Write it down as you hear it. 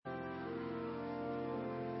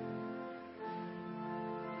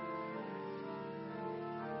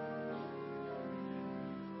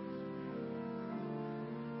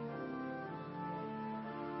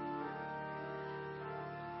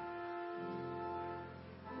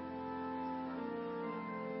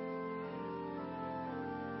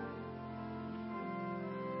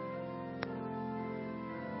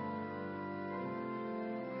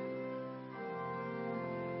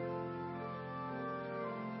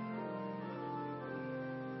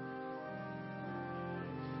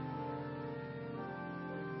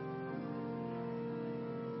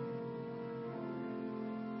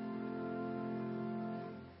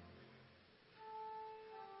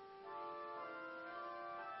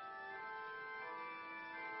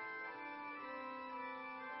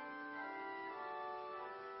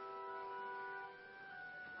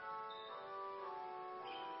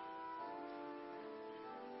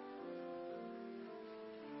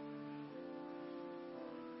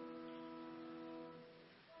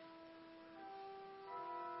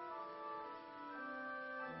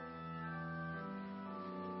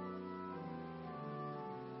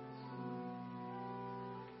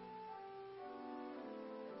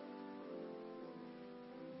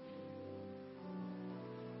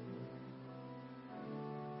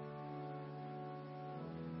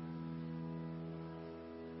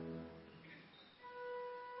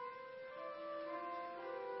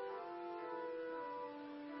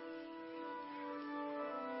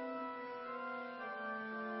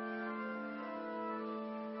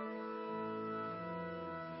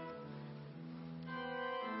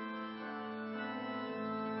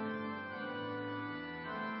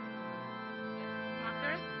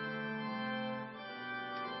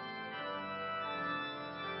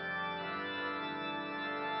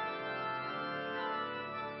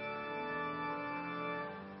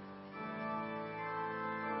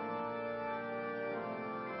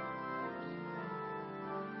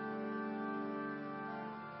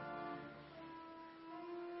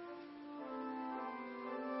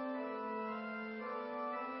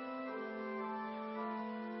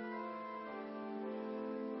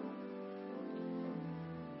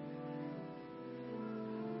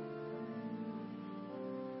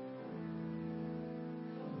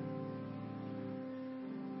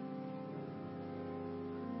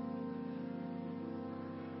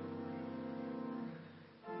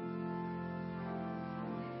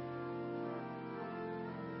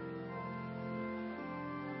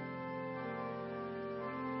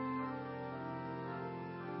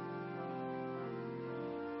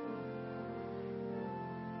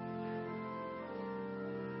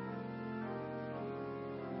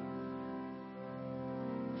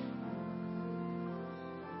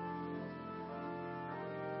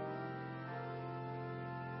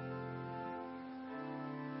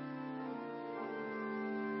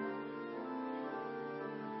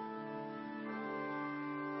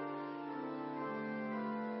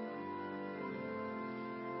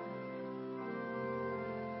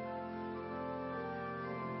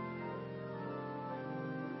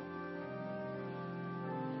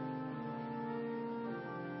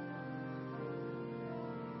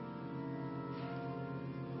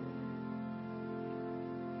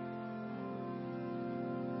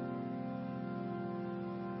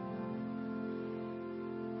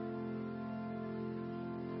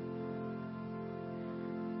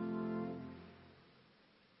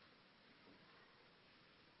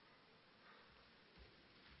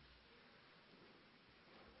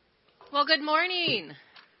Well, good morning.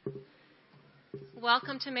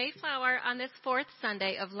 Welcome to Mayflower on this fourth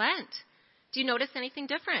Sunday of Lent. Do you notice anything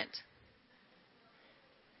different?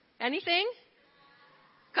 Anything?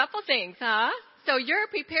 Couple things, huh? So you're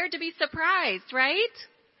prepared to be surprised, right?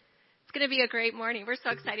 It's going to be a great morning. We're so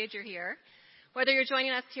excited you're here. Whether you're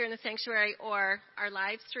joining us here in the sanctuary or our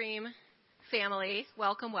live stream family,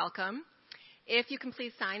 welcome, welcome. If you can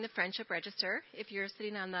please sign the friendship register if you're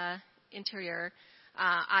sitting on the interior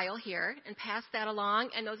aisle here and pass that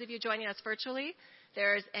along. And those of you joining us virtually,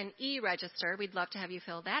 there's an e-register. We'd love to have you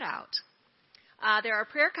fill that out. There are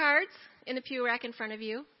prayer cards in the pew rack in front of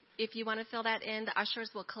you. If you want to fill that in, the ushers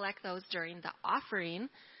will collect those during the offering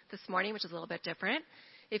this morning, which is a little bit different.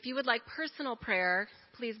 If you would like personal prayer,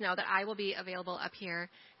 please know that I will be available up here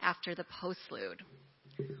after the postlude.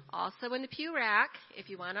 Also in the pew rack, if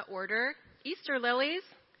you want to order Easter lilies,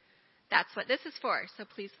 that's what this is for. So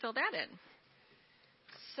please fill that in.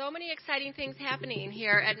 So many exciting things happening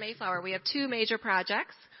here at Mayflower. We have two major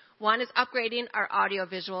projects. One is upgrading our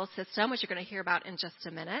audiovisual system, which you're going to hear about in just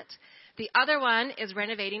a minute. The other one is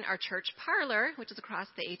renovating our church parlor, which is across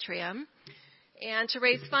the atrium. And to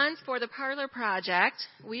raise funds for the parlor project,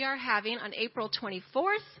 we are having on April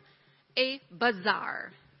 24th a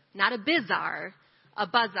bazaar. Not a bizarre, a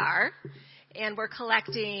bazaar. And we're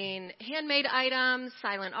collecting handmade items,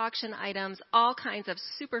 silent auction items, all kinds of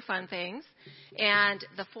super fun things. And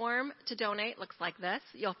the form to donate looks like this.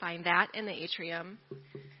 You'll find that in the atrium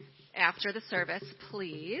after the service,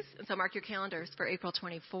 please. And so mark your calendars for April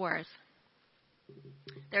 24th.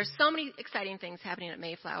 There's so many exciting things happening at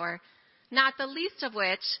Mayflower, not the least of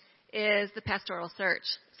which is the pastoral search.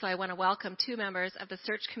 So I want to welcome two members of the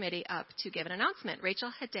search committee up to give an announcement,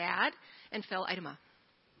 Rachel Haddad and Phil Idema.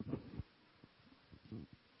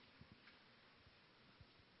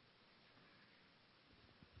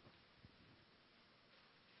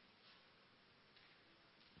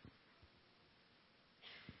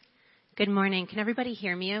 Good morning. Can everybody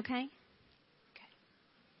hear me okay? Good.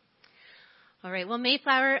 All right. Well,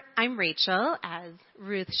 Mayflower, I'm Rachel, as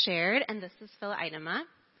Ruth shared, and this is Phil Idema.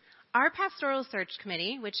 Our pastoral search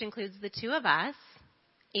committee, which includes the two of us,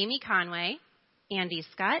 Amy Conway, Andy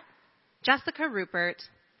Scott, Jessica Rupert,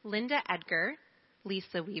 Linda Edgar,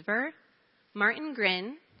 Lisa Weaver, Martin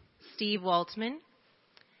Grin, Steve Waltman,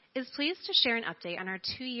 is pleased to share an update on our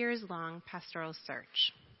 2 years long pastoral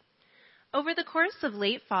search. Over the course of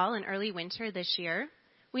late fall and early winter this year,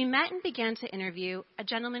 we met and began to interview a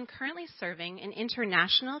gentleman currently serving an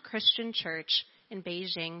international Christian church in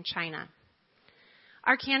Beijing, China.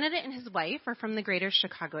 Our candidate and his wife are from the greater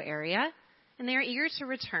Chicago area, and they are eager to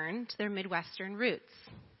return to their Midwestern roots.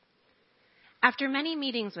 After many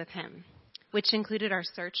meetings with him, which included our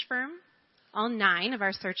search firm, all 9 of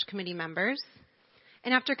our search committee members,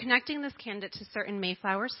 and after connecting this candidate to certain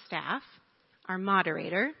Mayflower staff, our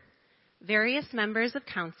moderator, various members of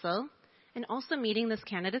council, and also meeting this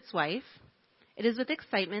candidate's wife, it is with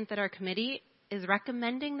excitement that our committee is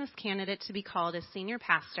recommending this candidate to be called as senior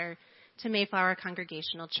pastor to Mayflower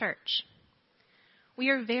Congregational Church. We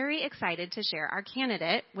are very excited to share our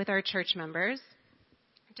candidate with our church members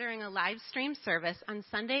during a live stream service on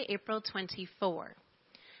Sunday, April 24,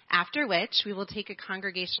 after which we will take a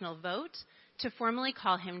congregational vote to formally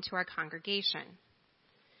call him to our congregation.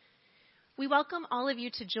 We welcome all of you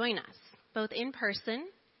to join us, both in person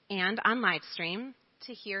and on live stream,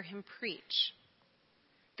 to hear him preach.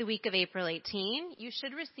 The week of April 18, you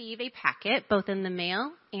should receive a packet, both in the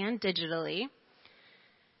mail and digitally,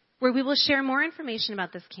 where we will share more information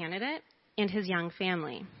about this candidate and his young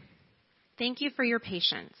family. Thank you for your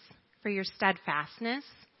patience, for your steadfastness,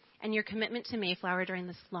 and your commitment to Mayflower during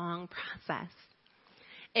this long process.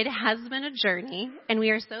 It has been a journey, and we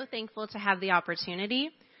are so thankful to have the opportunity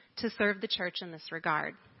to serve the church in this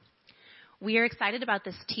regard. We are excited about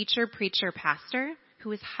this teacher, preacher, pastor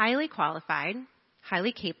who is highly qualified,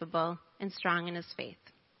 highly capable, and strong in his faith.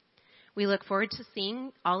 We look forward to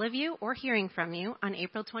seeing all of you or hearing from you on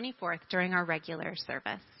April 24th during our regular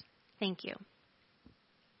service. Thank you.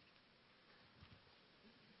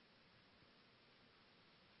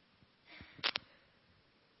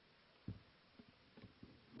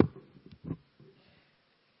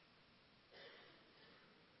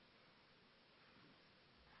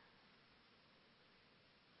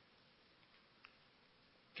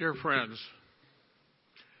 Dear friends,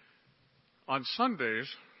 on Sundays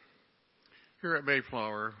here at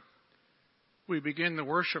Mayflower, we begin the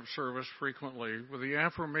worship service frequently with the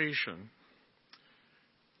affirmation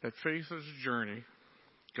that faith is a journey,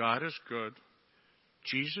 God is good,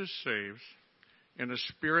 Jesus saves, and the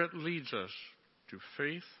Spirit leads us to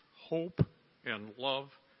faith, hope, and love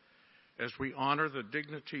as we honor the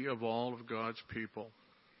dignity of all of God's people.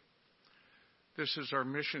 This is our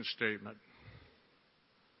mission statement.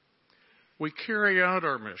 We carry out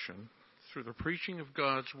our mission through the preaching of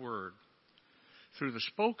God's Word, through the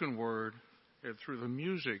spoken Word, and through the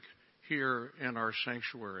music here in our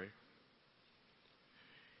sanctuary,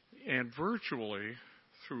 and virtually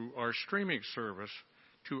through our streaming service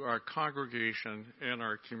to our congregation and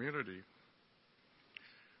our community.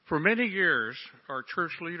 For many years, our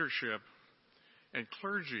church leadership and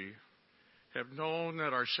clergy have known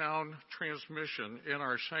that our sound transmission in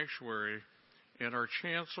our sanctuary and our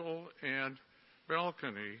chancel and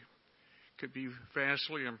balcony could be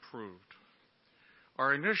vastly improved.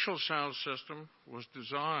 Our initial sound system was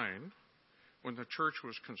designed when the church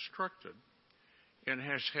was constructed and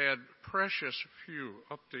has had precious few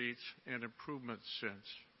updates and improvements since.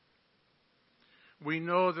 We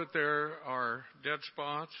know that there are dead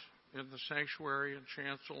spots in the sanctuary and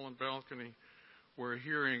chancel and balcony where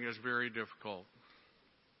hearing is very difficult.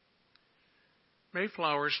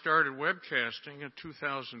 Mayflower started webcasting in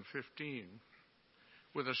 2015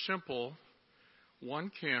 with a simple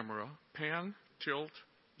one-camera, pan-tilt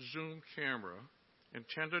zoom camera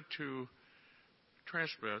intended to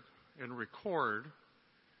transmit and record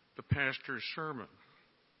the pastor's sermon.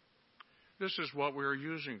 This is what we're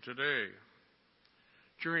using today.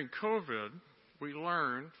 During COVID, we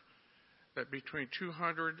learned that between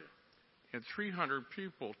 200 and 300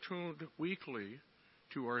 people tuned weekly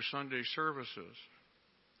to our Sunday services.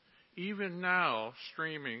 Even now,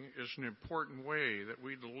 streaming is an important way that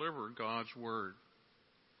we deliver God's Word.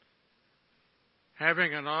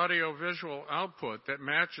 Having an audio-visual output that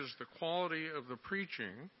matches the quality of the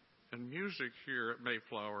preaching and music here at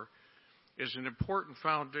Mayflower is an important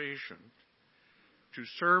foundation to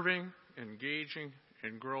serving, engaging,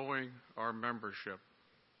 and growing our membership.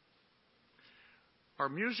 Our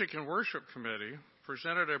Music and Worship Committee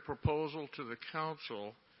presented a proposal to the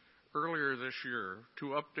council earlier this year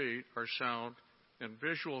to update our sound and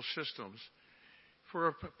visual systems for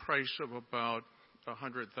a price of about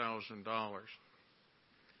 $100,000.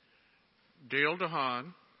 Dale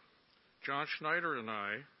DeHaan, John Schneider, and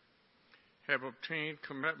I have obtained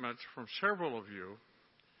commitments from several of you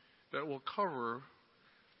that will cover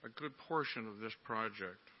a good portion of this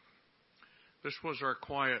project. This was our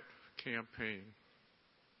quiet campaign.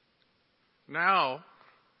 Now,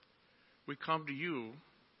 we come to you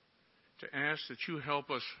to ask that you help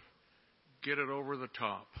us get it over the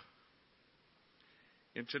top.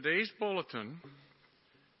 In today's bulletin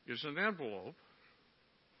is an envelope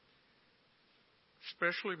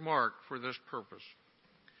specially marked for this purpose.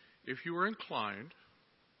 If you are inclined,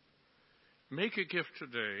 make a gift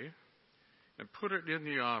today and put it in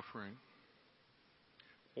the offering,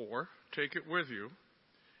 or take it with you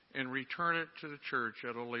and return it to the church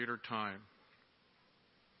at a later time.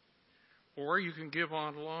 Or you can give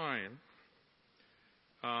online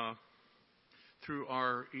through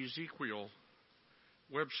our Ezekiel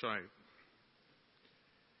website.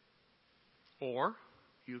 Or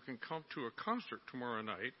you can come to a concert tomorrow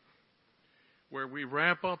night where we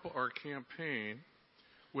wrap up our campaign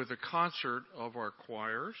with a concert of our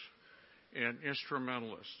choirs and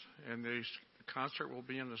instrumentalists. And the concert will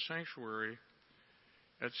be in the sanctuary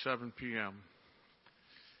at 7 p.m.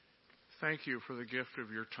 Thank you for the gift of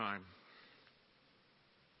your time.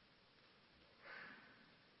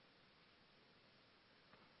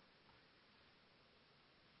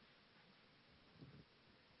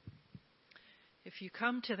 If you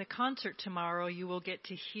come to the concert tomorrow, you will get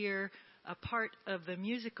to hear a part of the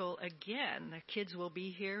musical again. The kids will be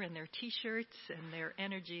here in their T-shirts and their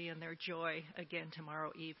energy and their joy again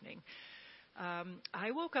tomorrow evening.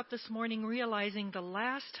 I woke up this morning realizing the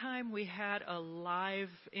last time we had a live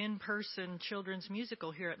in-person children's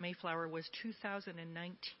musical here at Mayflower was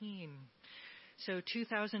 2019. So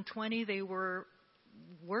 2020, they were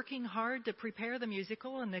working hard to prepare the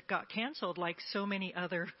musical, and it got canceled like so many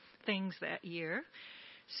other things that year.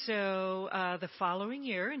 So the following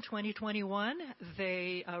year, in 2021,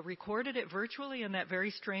 they recorded it virtually in that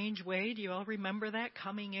very strange way. Do you all remember that?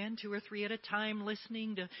 Coming in 2 or 3 at a time,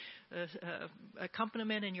 listening to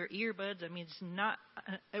accompaniment in your earbuds. I mean, it's not.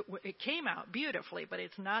 It came out beautifully, but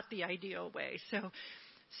it's not the ideal way.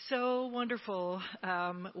 So wonderful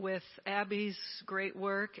with Abby's great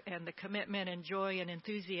work and the commitment and joy and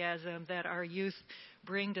enthusiasm that our youth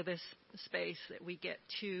bring to this space, that we get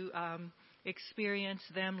to experience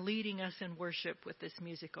them leading us in worship with this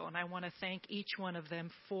musical. And I want to thank each one of them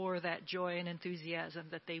for that joy and enthusiasm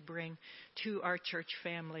that they bring to our church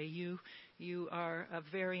family. You are a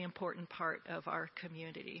very important part of our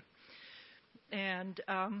community. And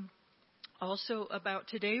Also about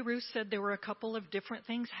today, Ruth said there were a couple of different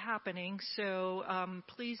things happening. So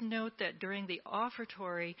please note that during the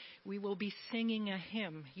offertory, we will be singing a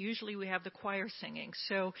hymn. Usually we have the choir singing.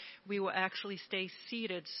 So we will actually stay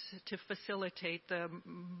seated to facilitate the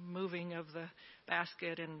moving of the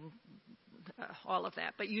basket and all of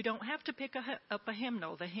that. But you don't have to pick up a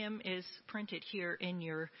hymnal. The hymn is printed here in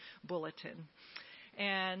your bulletin.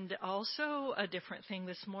 And also a different thing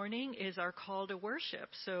this morning is our call to worship.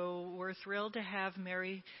 So we're thrilled to have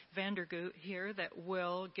Mary Vandergoot here that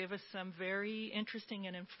will give us some very interesting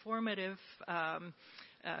and informative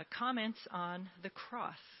comments on the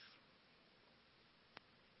cross.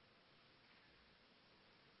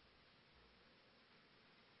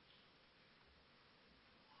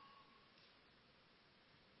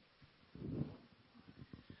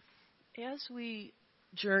 As we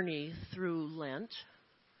journey through Lent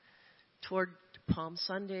toward Palm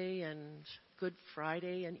Sunday and Good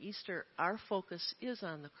Friday and Easter, our focus is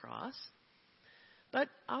on the cross. But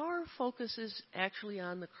our focus is actually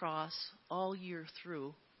on the cross all year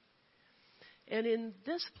through. And in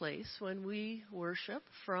this place, when we worship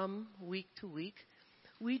from week to week,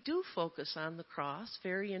 we do focus on the cross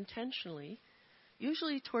very intentionally,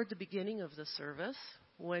 usually toward the beginning of the service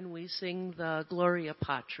when we sing the Gloria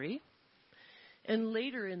Patri. And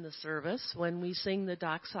later in the service, when we sing the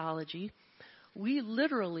doxology, we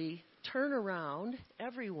literally turn around,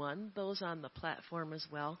 everyone, those on the platform as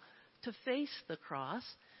well, to face the cross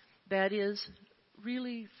that is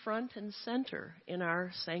really front and center in our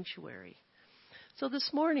sanctuary. So this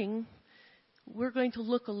morning, we're going to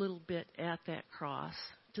look a little bit at that cross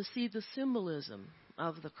to see the symbolism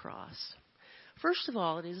of the cross. First of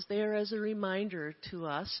all, it is there as a reminder to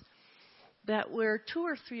us that where 2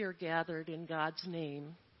 or 3 are gathered in God's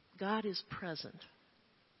name, God is present.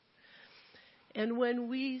 And when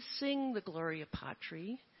we sing the Gloria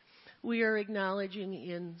Patri, we are acknowledging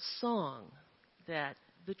in song that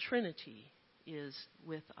the Trinity is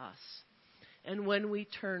with us. And when we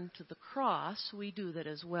turn to the cross, we do that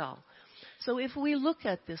as well. So if we look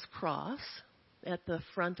at this cross at the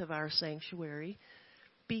front of our sanctuary,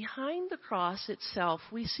 behind the cross itself,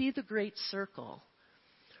 we see the great circle,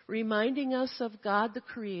 reminding us of God the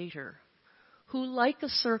Creator, who, like a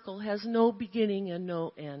circle, has no beginning and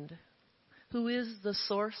no end, who is the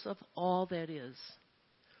source of all that is.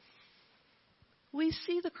 We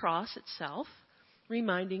see the cross itself,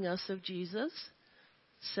 reminding us of Jesus,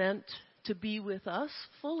 sent to be with us,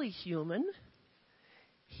 fully human.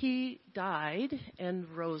 He died and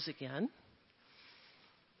rose again.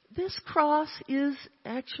 This cross is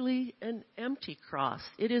actually an empty cross.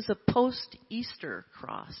 It is a post-Easter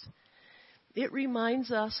cross. It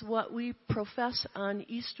reminds us what we profess on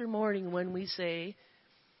Easter morning when we say,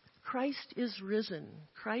 Christ is risen.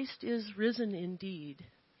 Christ is risen indeed.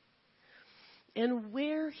 And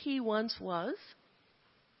where he once was,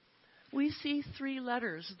 we see 3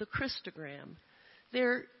 letters, the Christogram.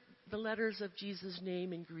 They're the letters of Jesus'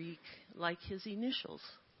 name in Greek, like his initials.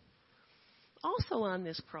 Also on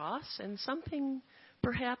this cross, and something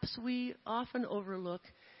perhaps we often overlook,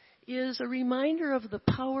 is a reminder of the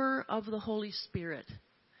power of the Holy Spirit.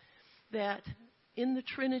 That in the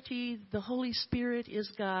Trinity, the Holy Spirit is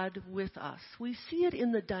God with us. We see it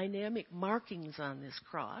in the dynamic markings on this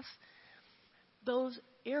cross. Those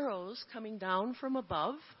arrows coming down from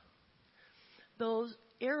above, those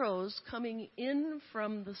arrows coming in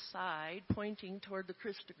from the side, pointing toward the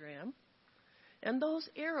Christogram, and those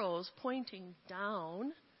arrows pointing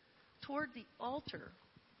down toward the altar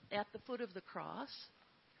at the foot of the cross,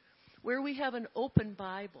 where we have an open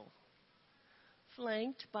Bible,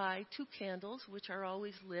 flanked by 2 candles, which are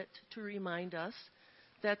always lit to remind us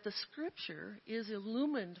that the Scripture is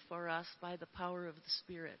illumined for us by the power of the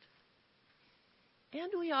Spirit.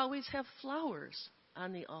 And we always have flowers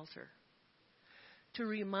on the altar to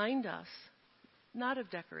remind us, not of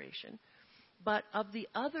decoration, but of the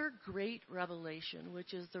other great revelation,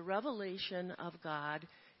 which is the revelation of God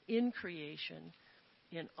in creation,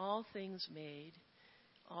 in all things made,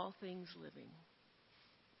 all things living.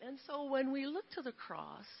 And so when we look to the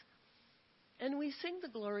cross and we sing the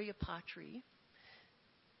Gloria Patri,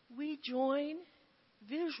 we join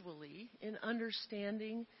visually in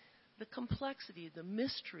understanding the complexity, the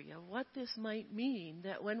mystery of what this might mean,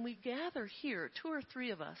 that when we gather here, 2 or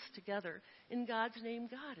 3 of us together, in God's name,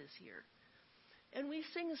 God is here. And we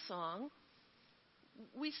sing a song.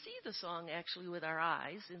 We see the song actually with our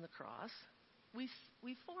eyes in the cross. We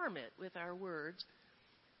form it with our words.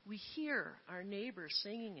 We hear our neighbors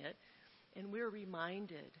singing it, and we're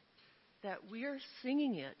reminded that we're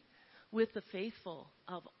singing it with the faithful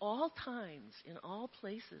of all times, in all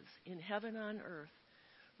places, in heaven on earth,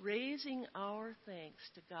 raising our thanks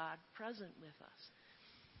to God present with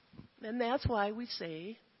us. And that's why we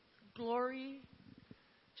say, glory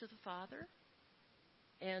to the Father,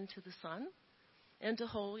 and to the Son, and to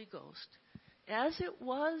Holy Ghost, as it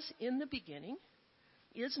was in the beginning,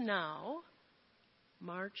 is now,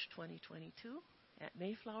 March 2022, at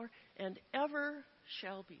Mayflower, and ever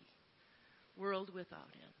shall be, world without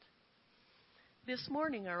end. This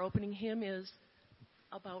morning, our opening hymn is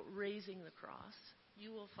about raising the cross.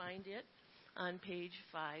 You will find it on page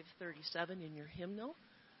 537 in your hymnal.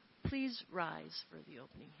 Please rise for the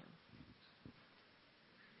opening hymn.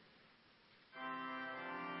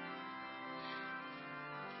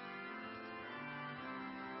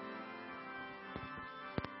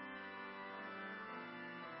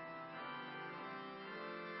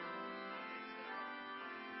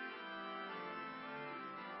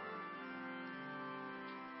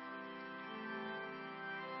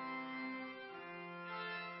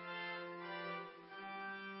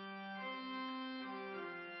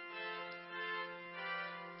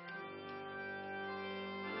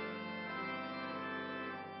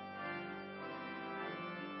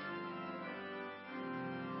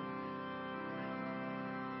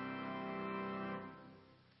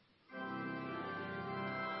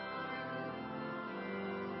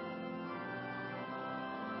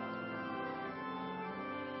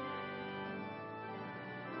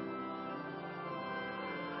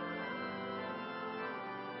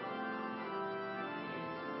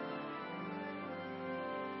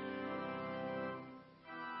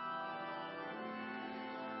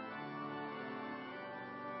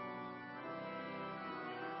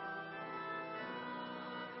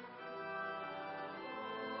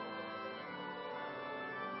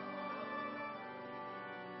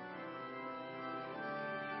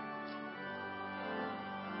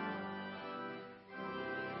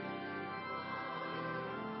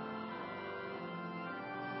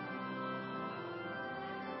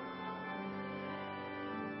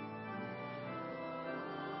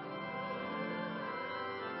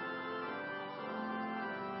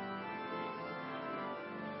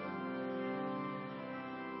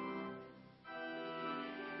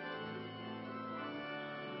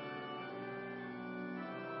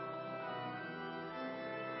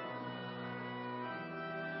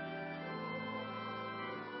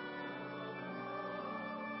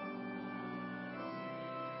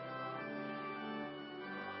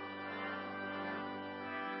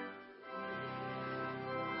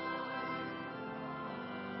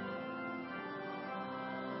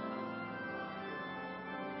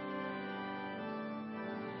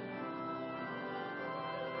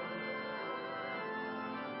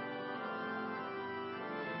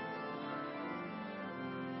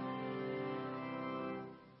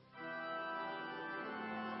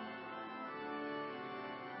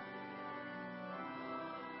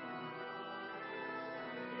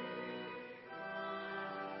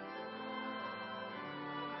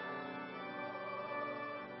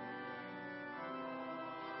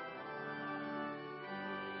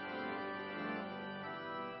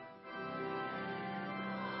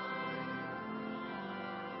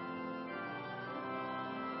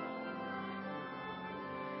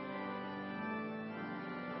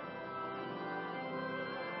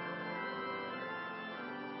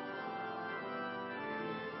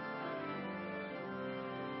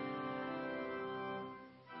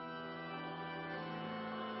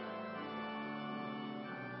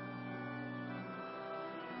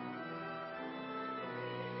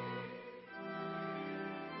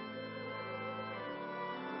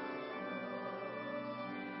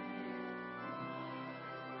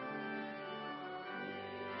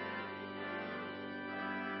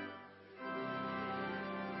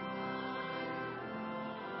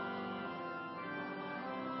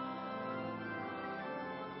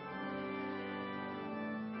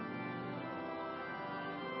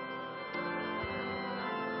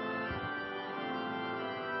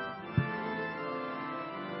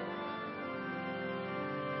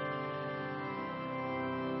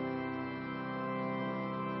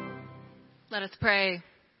 Let us pray.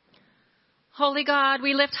 Holy God,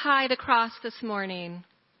 we lift high the cross this morning,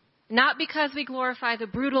 not because we glorify the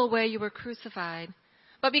brutal way you were crucified,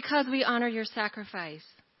 but because we honor your sacrifice.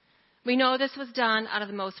 We know this was done out of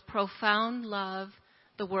the most profound love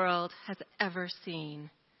the world has ever seen.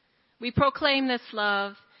 We proclaim this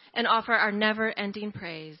love and offer our never-ending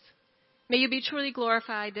praise. May you be truly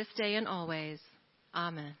glorified this day and always.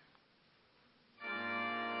 Amen.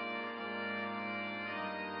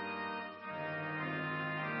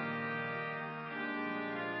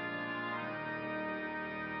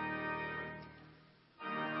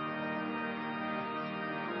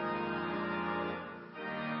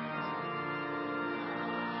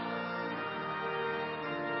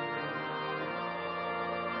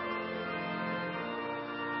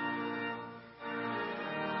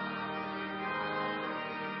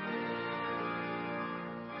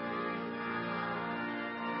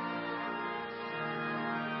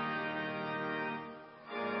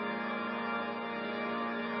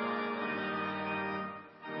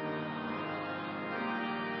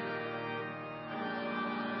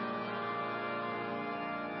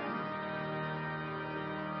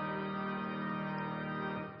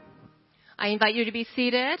 I invite you to be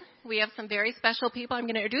seated. We have some very special people I'm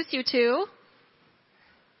going to introduce you to.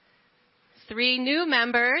 3 new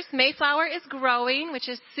members. Mayflower is growing, which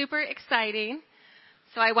is super exciting.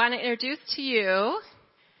 So I want to introduce to you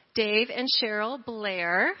Dave and Cheryl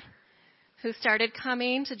Blair, who started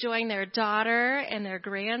coming to join their daughter and their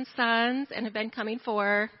grandsons and have been coming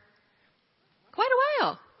for quite a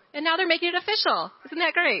while. And now they're making it official. Isn't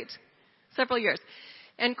that great? Several years.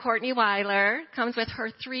 And Courtney Weiler comes with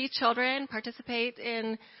her 3 children, participate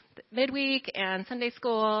in midweek and Sunday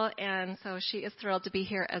school, and so she is thrilled to be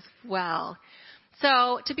here as well.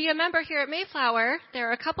 So to be a member here at Mayflower, there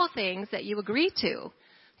are a couple things that you agree to.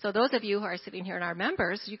 So those of you who are sitting here and are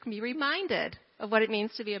members, you can be reminded of what it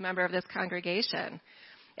means to be a member of this congregation.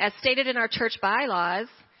 As stated in our church bylaws,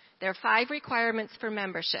 there are 5 requirements for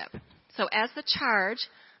membership. So as the charge,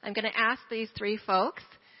 I'm going to ask these 3 folks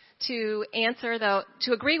to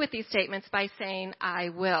agree with these statements by saying, I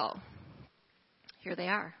will. Here they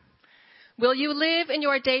are. Will you live in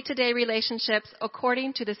your day-to-day relationships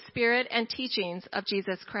according to the spirit and teachings of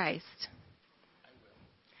Jesus Christ? I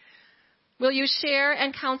will. Will you share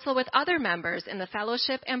and counsel with other members in the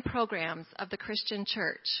fellowship and programs of the Christian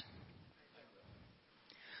church? I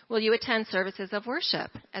will. Will you attend services of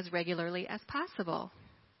worship as regularly as possible?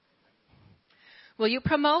 Will you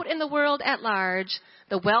promote in the world at large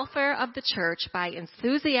the welfare of the church by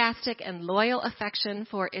enthusiastic and loyal affection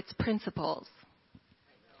for its principles?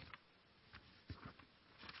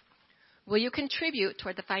 Will you contribute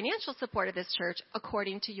toward the financial support of this church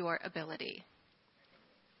according to your ability?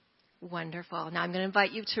 Wonderful. Now I'm going to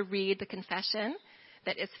invite you to read the confession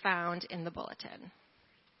that is found in the bulletin.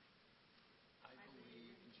 I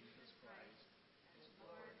believe in Jesus Christ as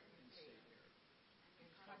Lord and Savior, in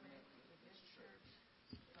covenant with His church.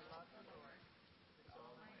 I love the Lord with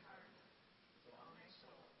all my heart, with all my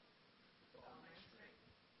soul, with all my strength,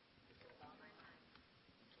 with all my mind,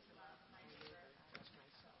 and to love my neighbor as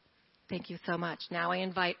myself. Thank you so much. Now I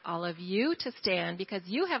invite all of you to stand because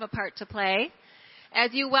you have a part to play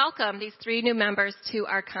as you welcome these 3 new members to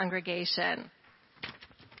our congregation.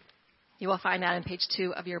 You will find that on page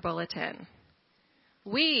 2 of your bulletin.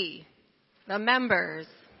 We, the members,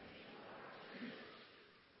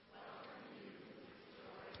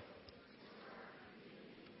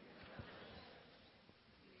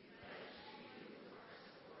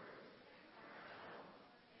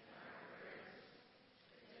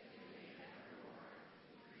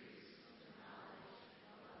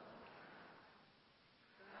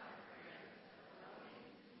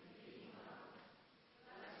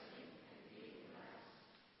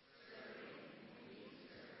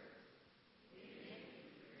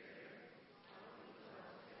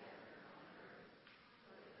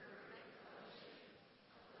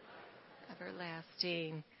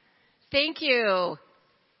 everlasting. Thank you.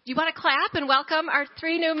 Do you want to clap and welcome our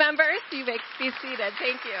 3 new members? You may be seated.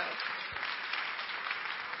 Thank you.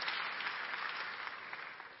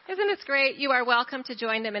 Isn't this great? You are welcome to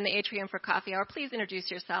join them in the atrium for coffee hour. Please introduce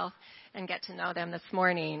yourself and get to know them this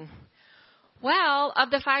morning. Well, of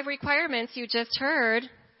the 5 requirements you just heard,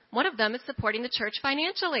 one of them is supporting the church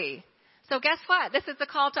financially. So guess what? This is the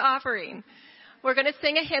call to offering. We're going to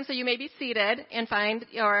sing a hymn, so you may be seated and find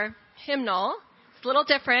your hymnal. It's a little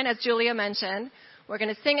different, as Julia mentioned. We're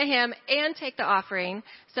going to sing a hymn and take the offering.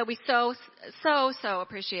 So we so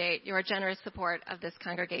appreciate your generous support of this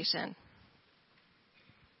congregation.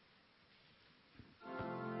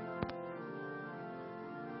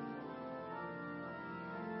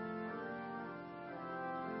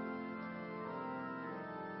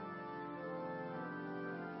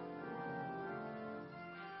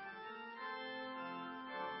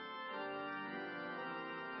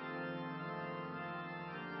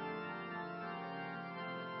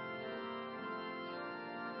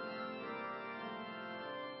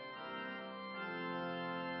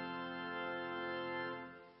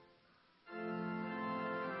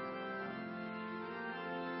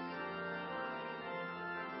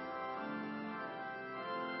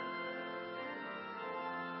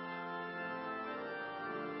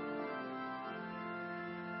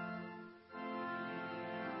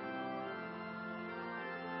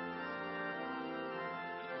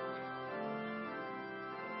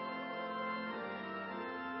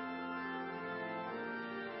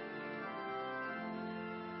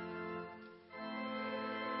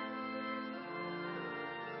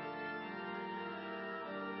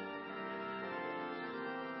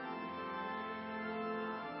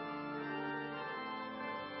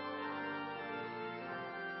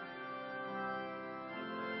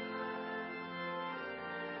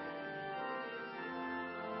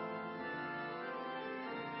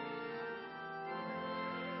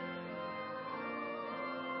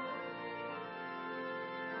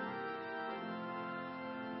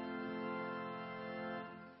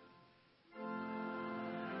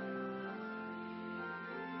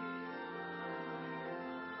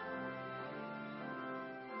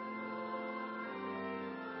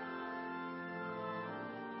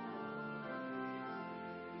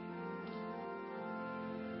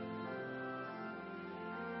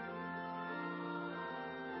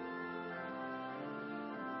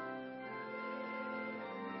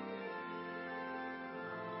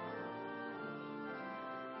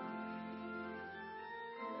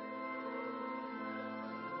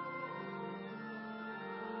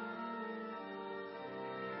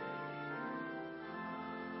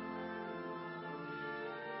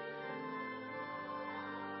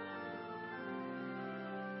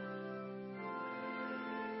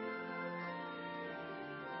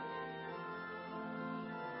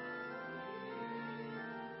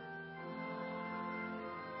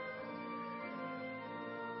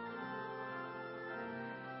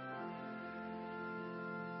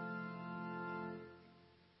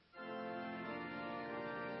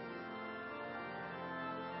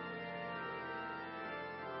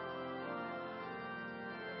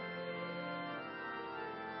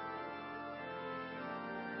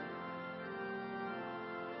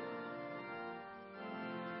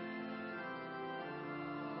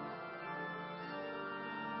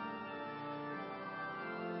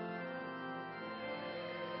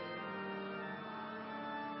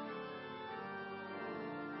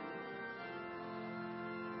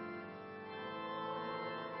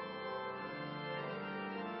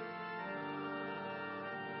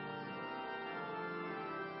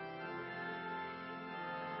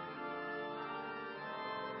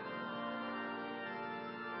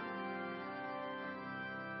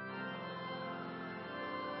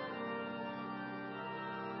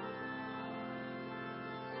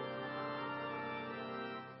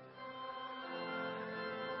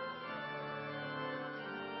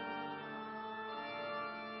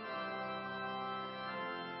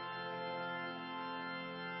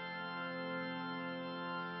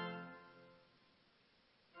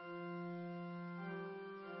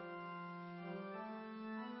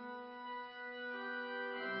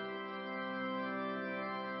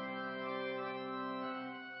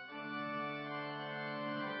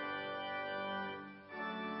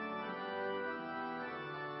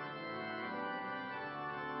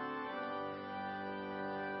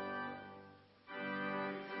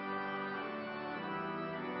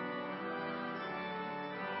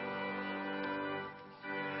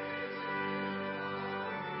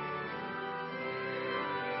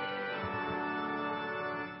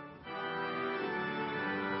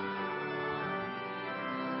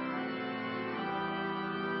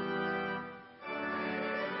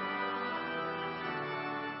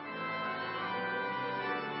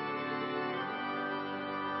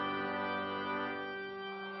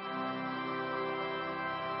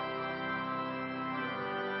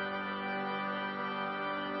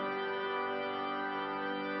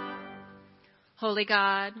 Holy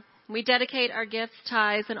God, we dedicate our gifts,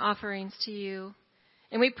 tithes, and offerings to you,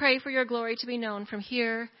 and we pray for your glory to be known from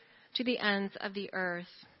here to the ends of the earth.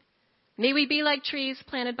 May we be like trees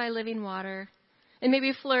planted by living water, and may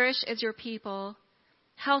we flourish as your people,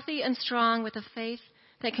 healthy and strong with a faith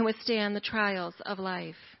that can withstand the trials of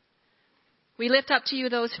life. We lift up to you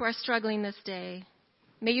those who are struggling this day.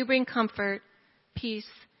 May you bring comfort, peace,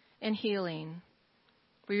 and healing.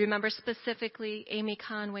 We remember specifically Amy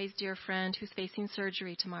Conway's dear friend who's facing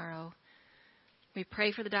surgery tomorrow. We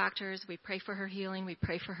pray for the doctors. We pray for her healing. We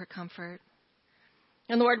pray for her comfort.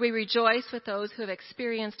 And Lord, we rejoice with those who have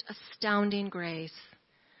experienced astounding grace.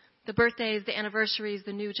 The birthdays, the anniversaries,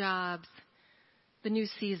 the new jobs, the new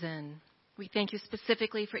season. We thank you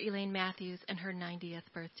specifically for Elaine Matthews and her 90th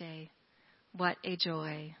birthday. What a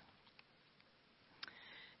joy.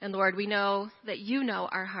 And Lord, we know that you know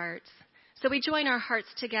our hearts. So we join our hearts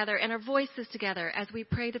together and our voices together as we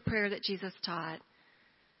pray the prayer that Jesus taught.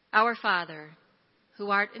 Our Father, who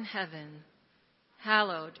art in heaven,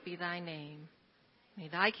 hallowed be thy name. May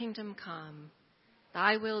thy kingdom come,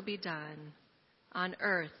 thy will be done, on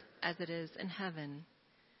earth as it is in heaven.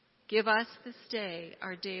 Give us this day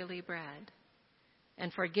our daily bread,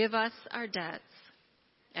 and forgive us our debts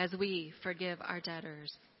as we forgive our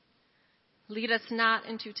debtors. Lead us not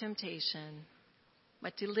into temptation,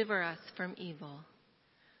 but deliver us from evil.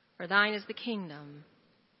 For thine is the kingdom,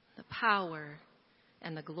 the power,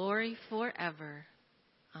 and the glory forever.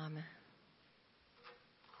 Amen.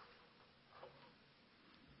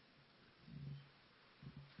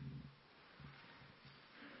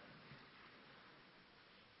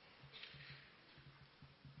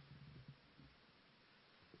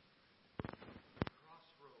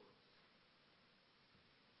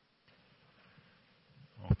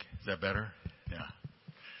 Okay, is that better? Yeah.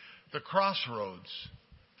 The crossroads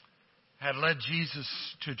had led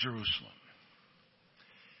Jesus to Jerusalem.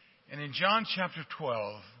 And in John chapter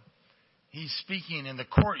 12, he's speaking in the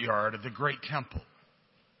courtyard of the great temple.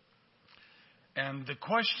 And the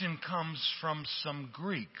question comes from some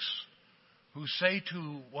Greeks who say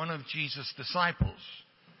to one of Jesus' disciples,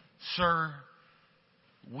 "Sir,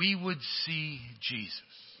 we would see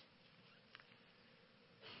Jesus."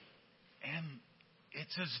 And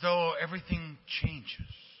it's as though everything changes.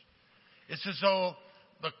 It's as though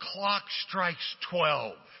the clock strikes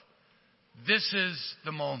 12. This is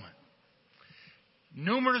the moment.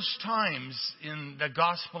 Numerous times in the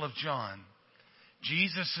Gospel of John,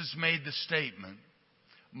 Jesus has made the statement,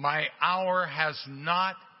 "My hour has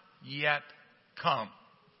not yet come."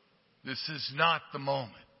 This is not the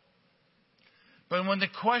moment. But when the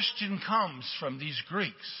question comes from these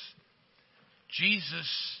Greeks,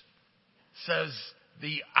 Jesus says,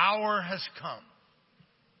 "The hour has come.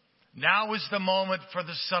 Now is the moment for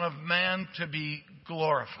the Son of Man to be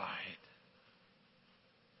glorified."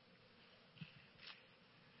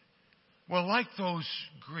 Well, like those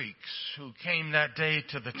Greeks who came that day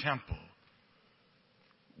to the temple,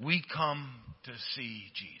 we come to see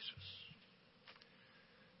Jesus.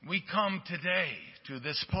 We come today to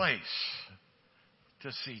this place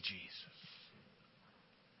to see Jesus.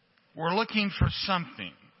 We're looking for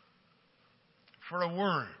something, for a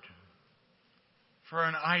word, for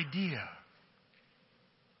an idea,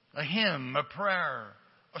 a hymn, a prayer,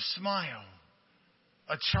 a smile,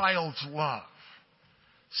 a child's love.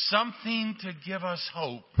 Something to give us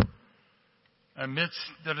hope amidst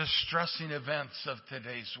the distressing events of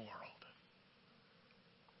today's world.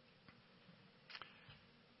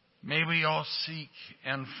 May we all seek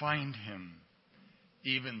and find him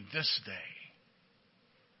even this day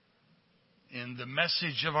in the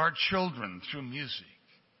message of our children through music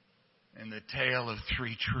and the tale of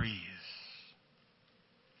 3 trees.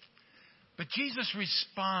 But Jesus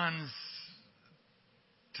responds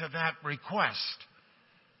to that request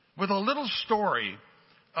with a little story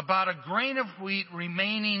about a grain of wheat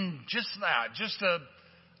remaining just a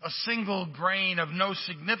single grain of no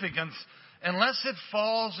significance unless it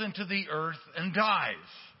falls into the earth and dies.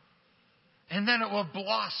 And then it will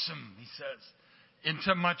blossom, he says,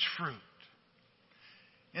 into much fruit.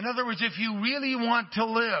 In other words, if you really want to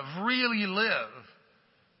live, really live,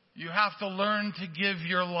 you have to learn to give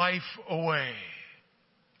your life away.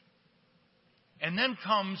 And then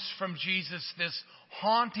comes from Jesus this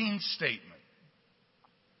haunting statement.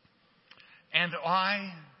 "And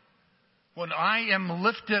I, when I am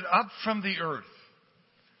lifted up from the earth,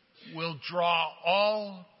 will draw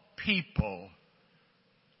all people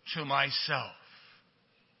to myself."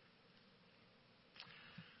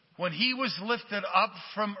 When he was lifted up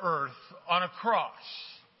from earth on a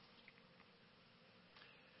cross,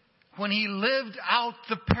 when he lived out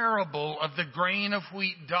the parable of the grain of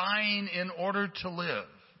wheat dying in order to live,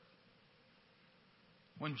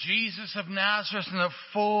 when Jesus of Nazareth in the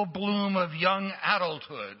full bloom of young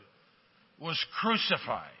adulthood was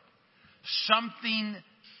crucified, something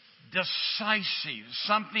decisive,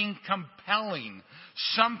 something compelling,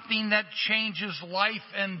 something that changes life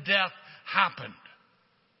and death happened.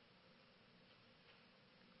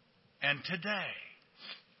 And today,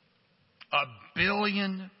 1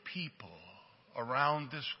 billion people around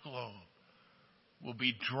this globe will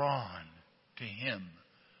be drawn to him,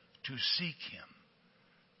 to seek him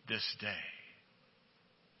this day.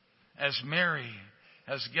 As Mary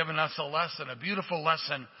has given us a lesson, a beautiful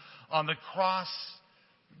lesson on the cross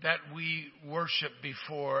that we worship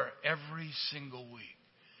before every single week.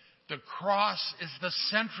 The cross is the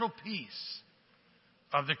central piece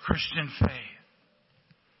of the Christian faith.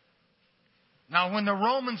 Now, when the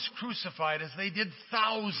Romans crucified, as they did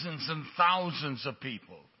thousands and thousands of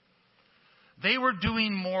people, they were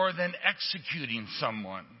doing more than executing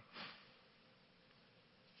someone.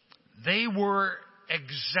 They were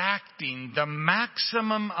exacting the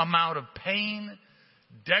maximum amount of pain,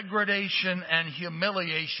 degradation, and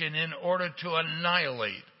humiliation in order to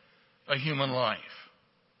annihilate a human life.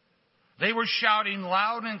 They were shouting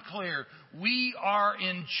loud and clear, "We are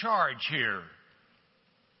in charge here.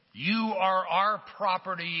 You are our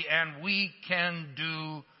property and we can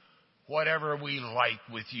do whatever we like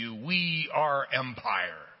with you. We are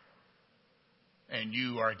empire. And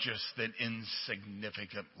you are just an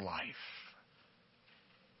insignificant life."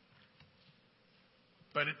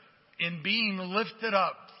 But in being lifted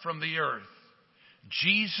up from the earth,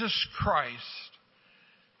 Jesus Christ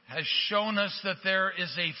has shown us that there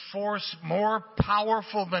is a force more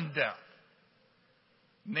powerful than death,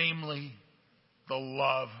 namely the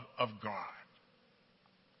love of God.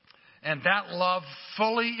 And that love,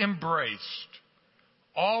 fully embraced,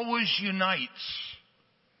 always unites,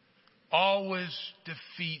 always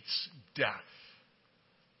defeats death.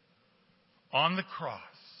 On the cross,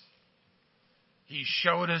 he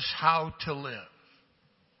showed us how to live,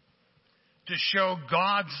 to show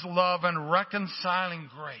God's love and reconciling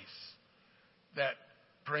grace that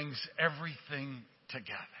brings everything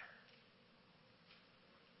together.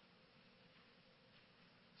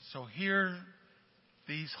 So hear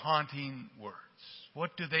these haunting words.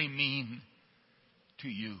 What do they mean to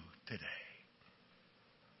you today?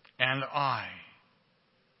 And I,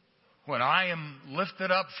 when I am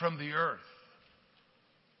lifted up from the earth,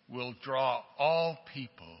 will draw all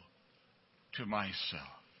people to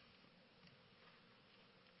myself.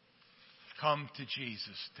 Come to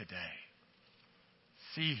Jesus today.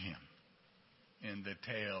 See him in the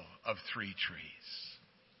tale of 3 trees.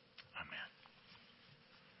 Amen.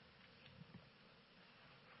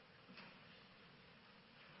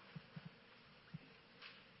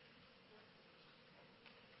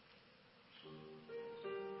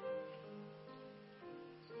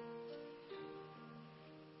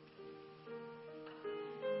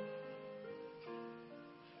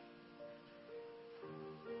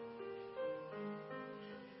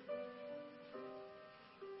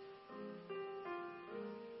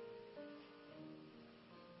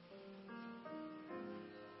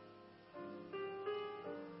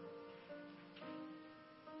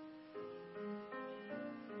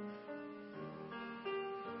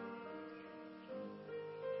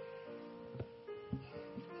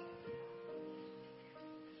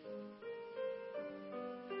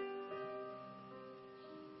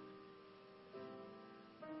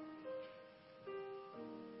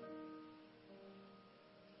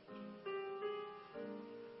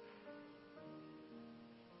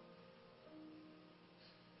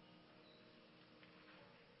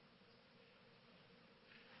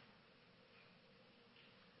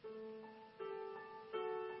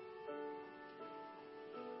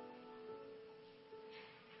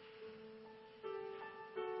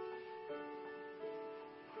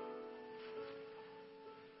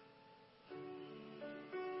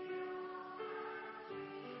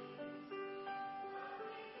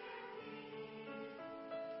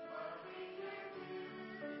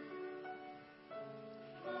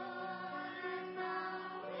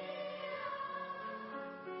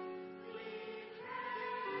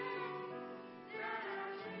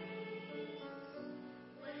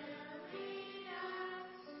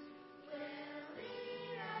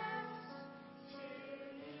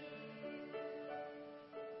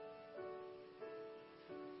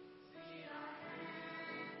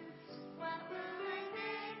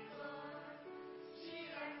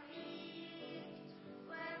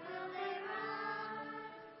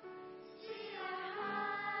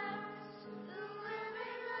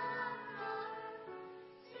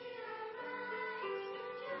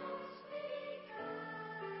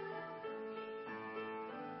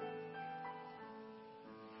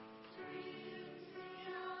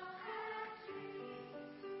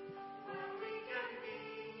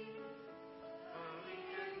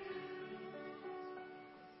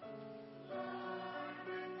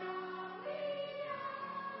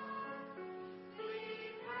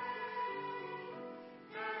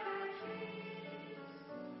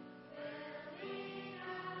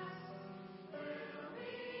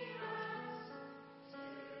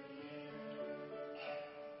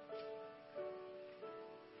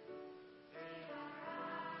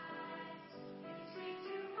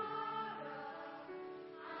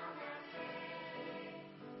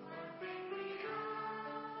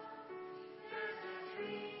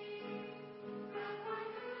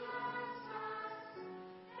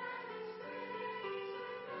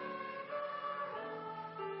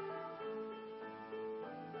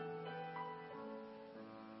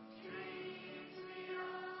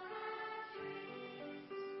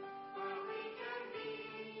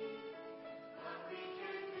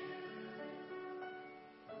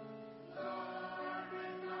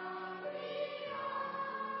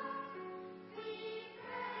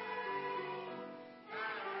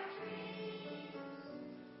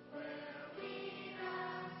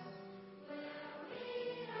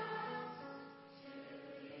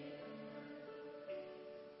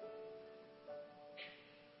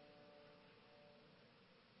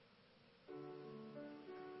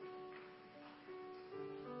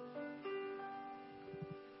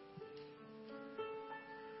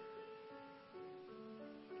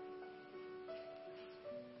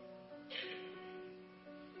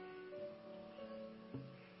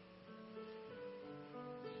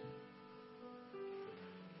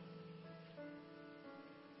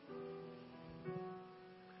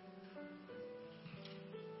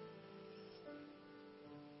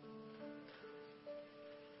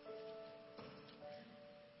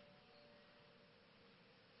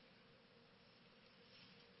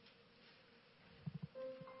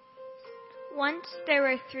 Once there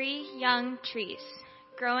were 3 young trees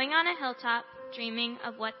growing on a hilltop, dreaming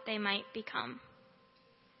of what they might become.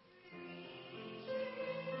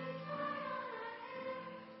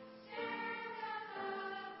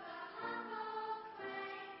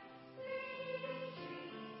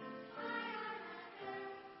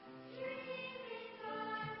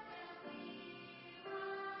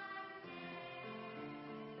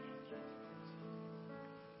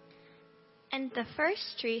 And the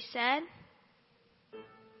first tree said,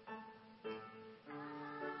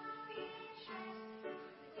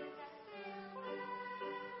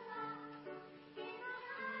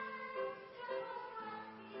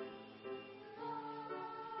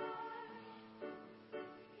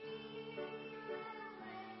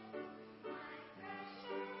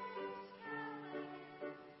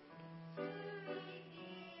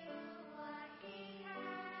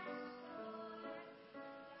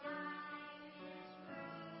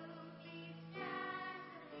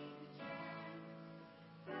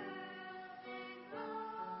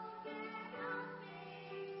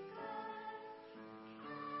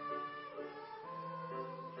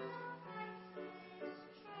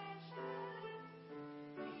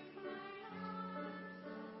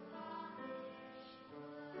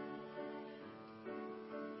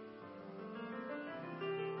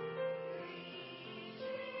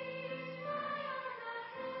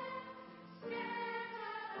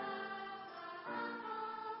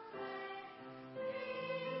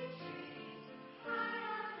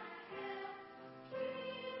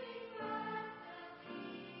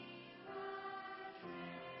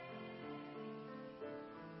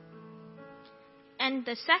 and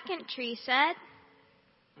the second tree said,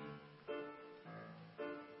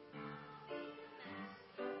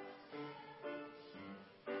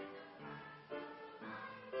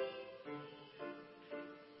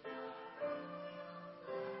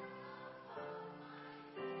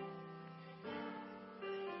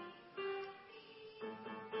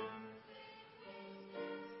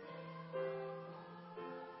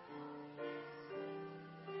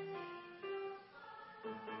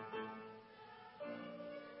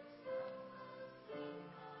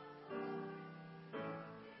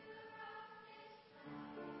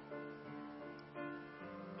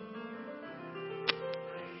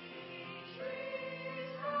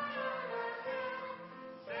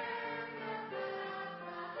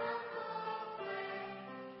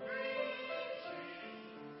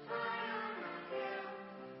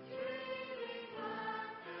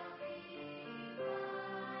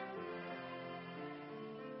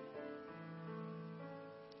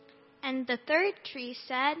 and the third tree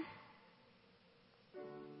said,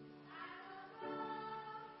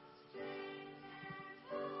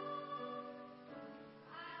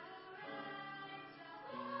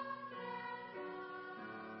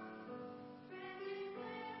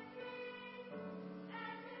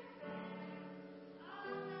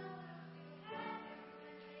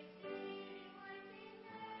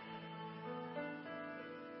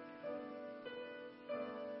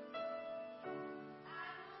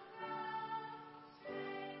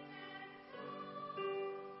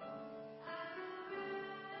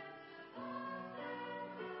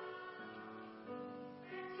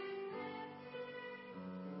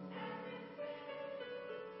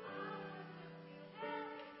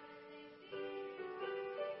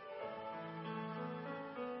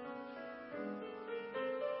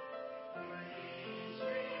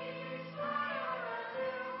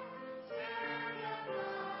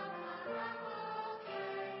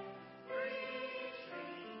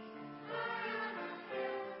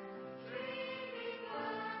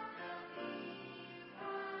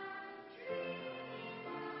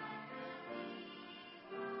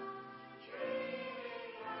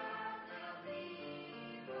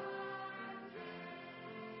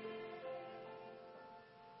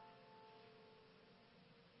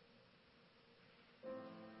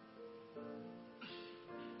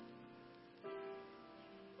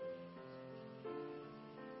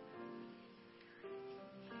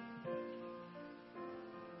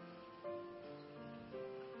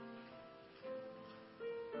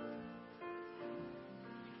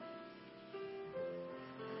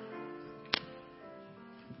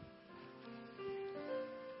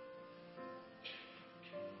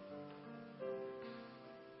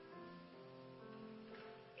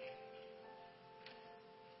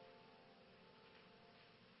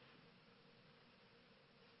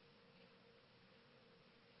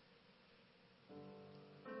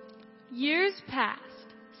 Years passed,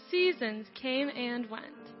 seasons came and went.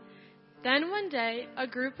 Then one day, a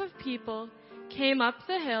group of people came up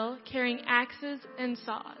the hill carrying axes and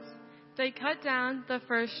saws. They cut down the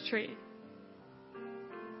first tree.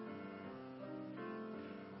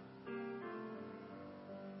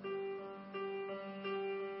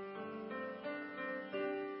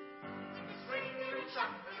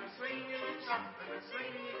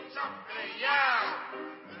 chop, and a yeah.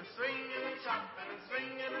 And a swing and a chop, and a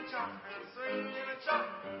swing and a chop, and a swing and a chop.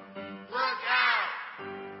 Look out!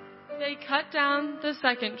 They cut down the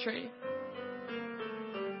second tree.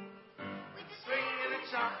 With a swing and a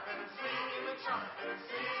chop, and a swing and a chop, and a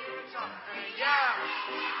swing and a chop, and a yeah.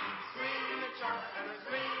 Swing and a chop, and a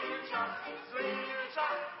swing and a chop, and a swing and a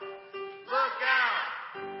chop. Look out!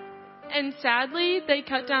 And sadly, they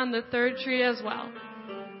cut down the third tree as well.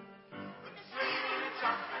 With a swing and a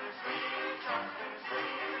chop, and a swing and a chop, and a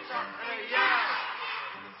swing and a chop, and a yeah.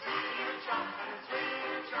 And a swing and a chop, and a swing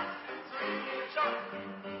and a chop, and a swing and a chop.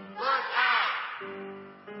 Look out!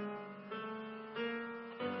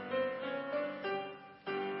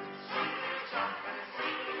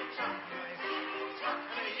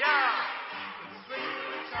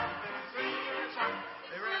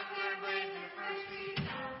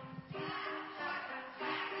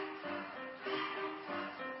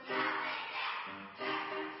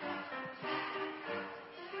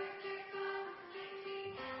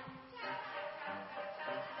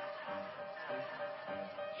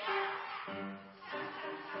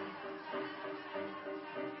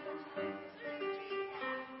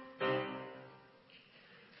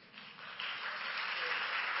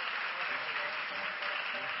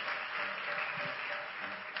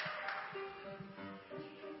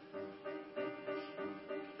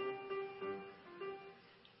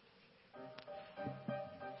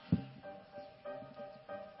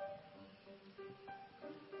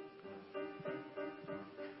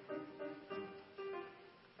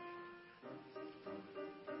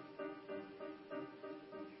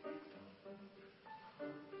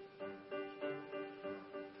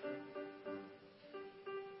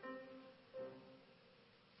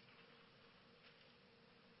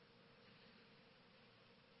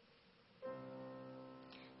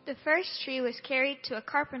 The first tree was carried to a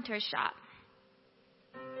carpenter's shop.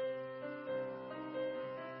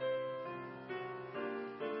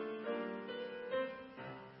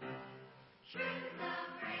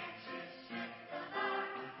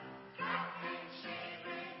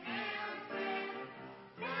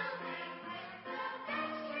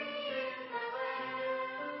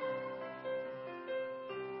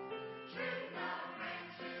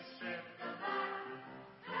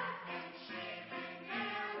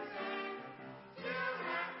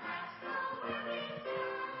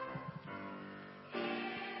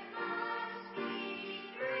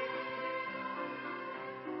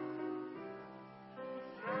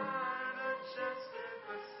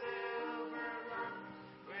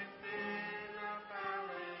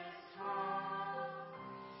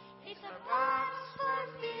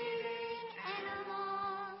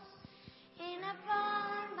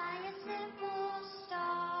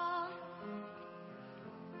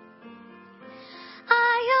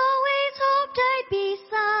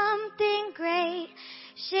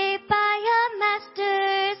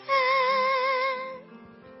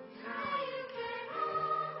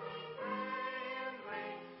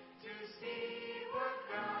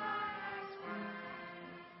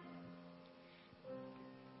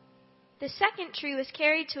 The second tree was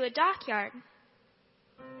carried to a dockyard.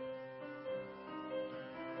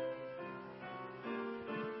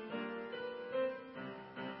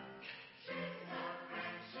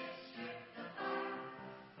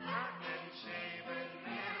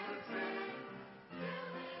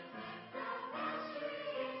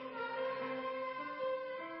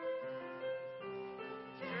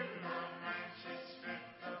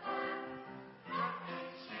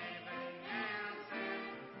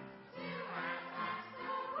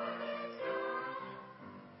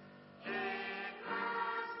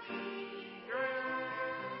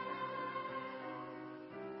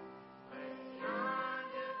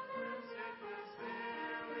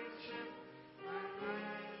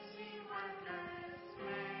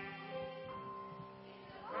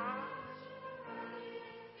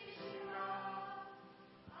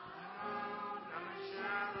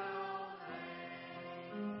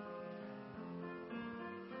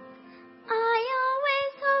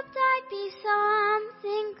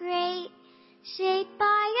 Shaped by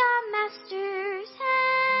a master's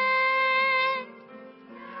hand.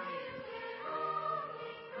 Now you can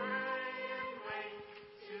only pray and wait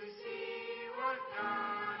to see what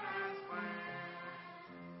God has planned.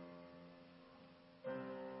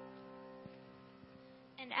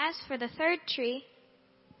 And as for the third tree,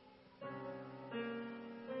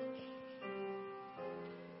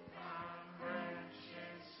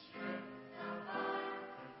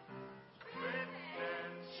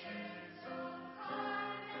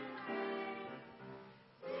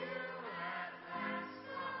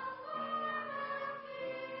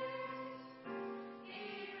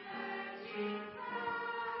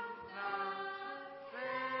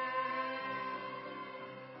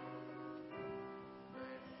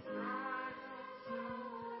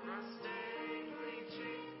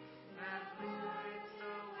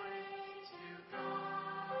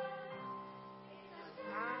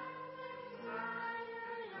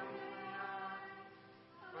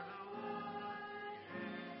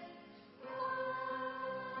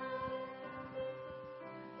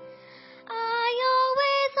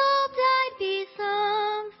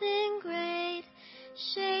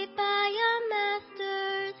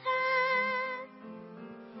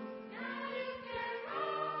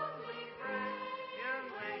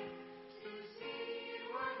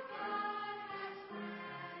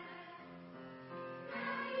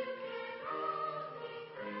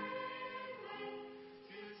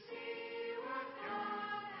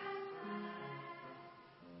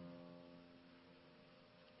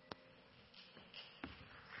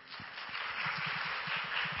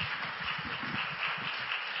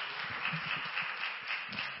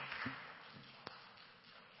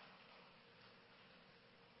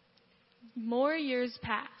 more years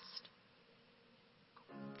passed.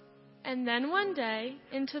 And then one day,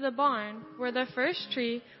 into the barn, where the first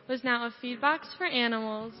tree was now a feed box for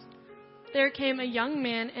animals, there came a young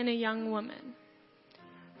man and a young woman.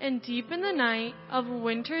 And deep in the night of a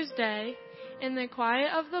winter's day, in the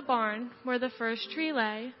quiet of the barn where the first tree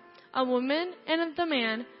lay, a woman and the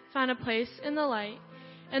man found a place in the light,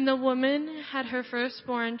 and the woman had her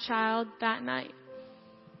firstborn child that night.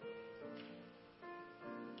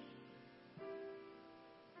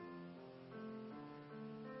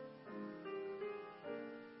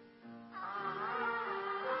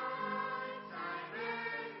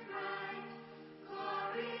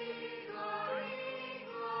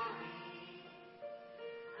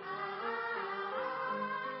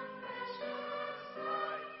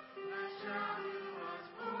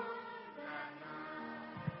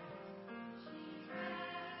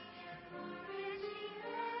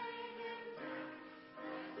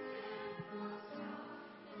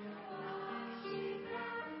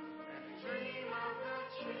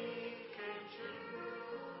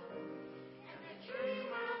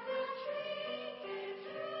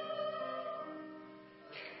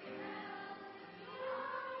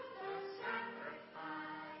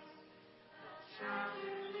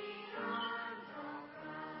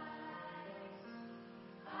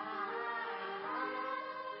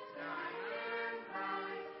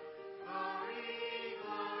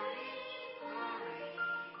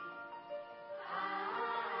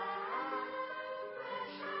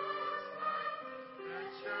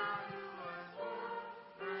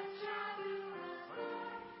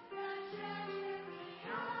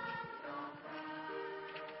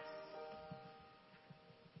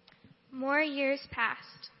 More years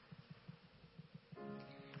passed.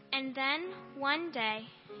 And then, one day,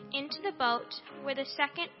 into the boat, where the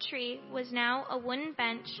second tree was now a wooden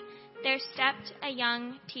bench, there stepped a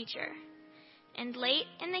young teacher. And late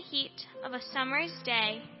in the heat of a summer's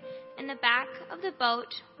day, in the back of the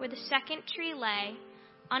boat where the second tree lay,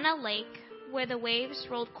 on a lake where the waves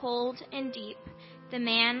rolled cold and deep, the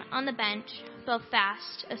man on the bench fell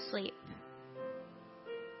fast asleep.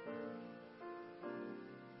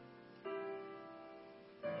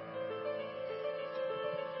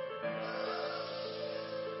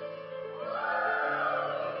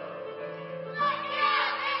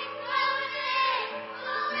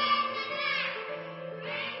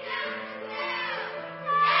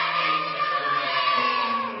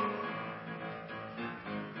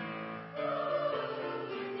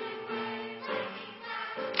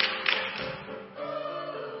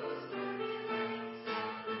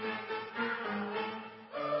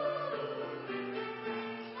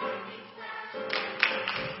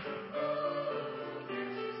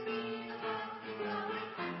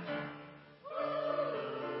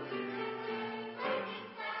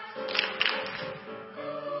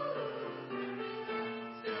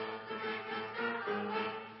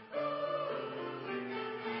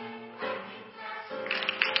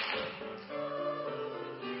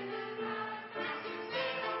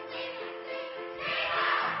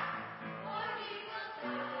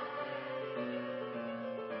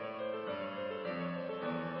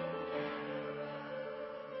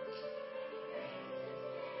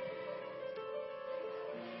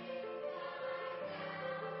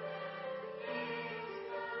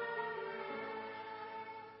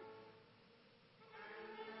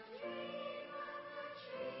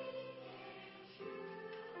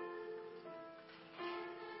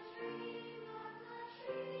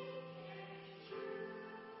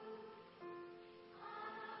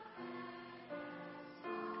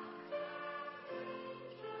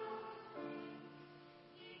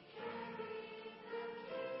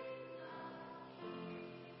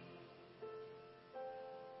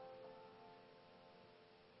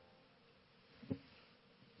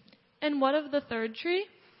 And what of the third tree?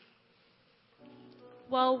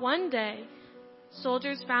 Well, one day,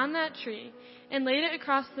 soldiers found that tree and laid it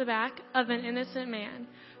across the back of an innocent man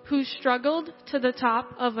who struggled to the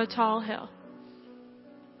top of a tall hill.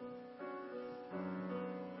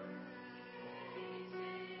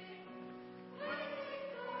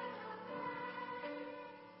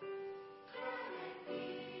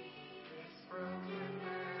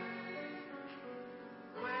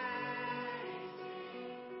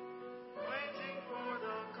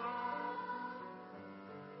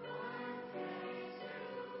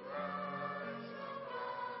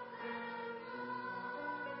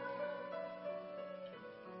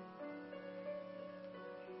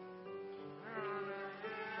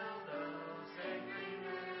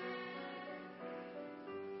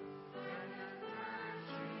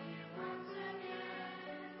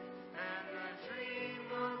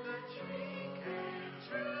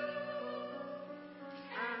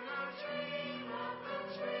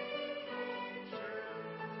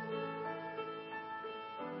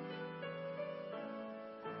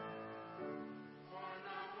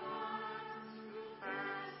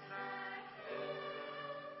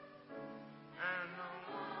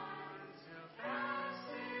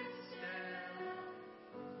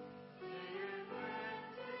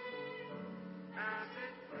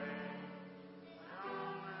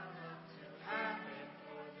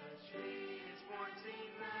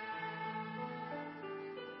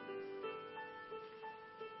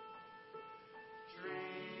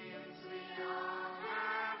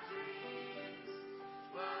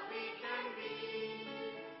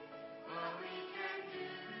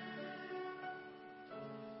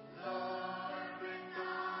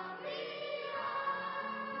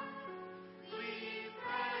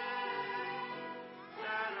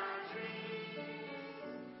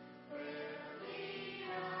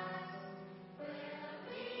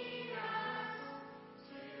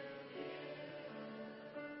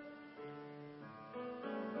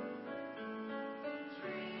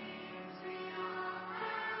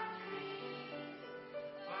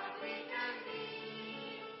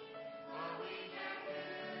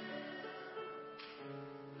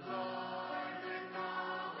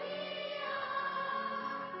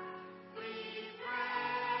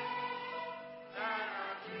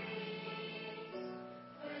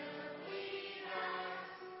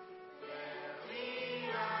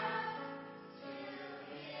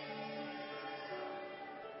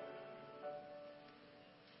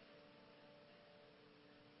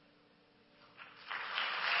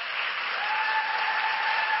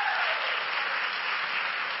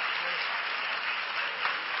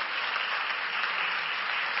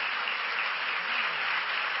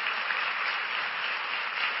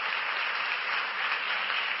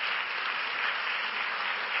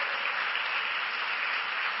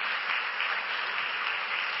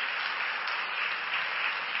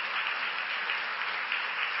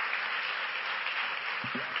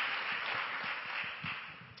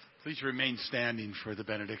 Please remain standing for the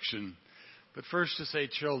benediction. But first to say,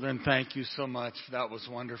 children, thank you so much. That was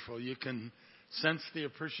wonderful. You can sense the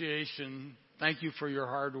appreciation. Thank you for your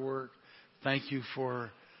hard work. Thank you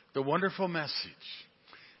for the wonderful message.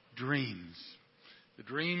 Dreams. The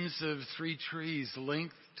dreams of three trees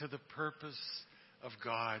linked to the purpose of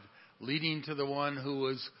God, leading to the one who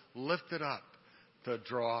was lifted up to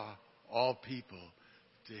draw all people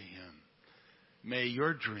to Him. May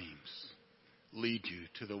your dreams lead you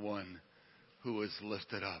to the one who was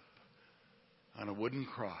lifted up on a wooden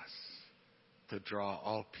cross to draw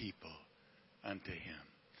all people unto Him.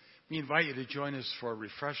 We invite you to join us for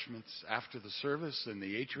refreshments after the service in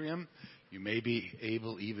the atrium. You may be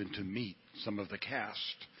able even to meet some of the cast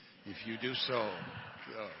if you do so.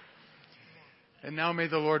 And now may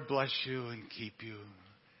the Lord bless you and keep you.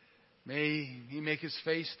 May He make His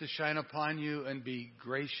face to shine upon you and be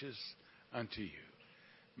gracious unto you.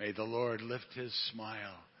 May the Lord lift His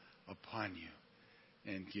smile upon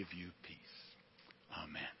you and give you peace.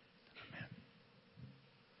 Amen.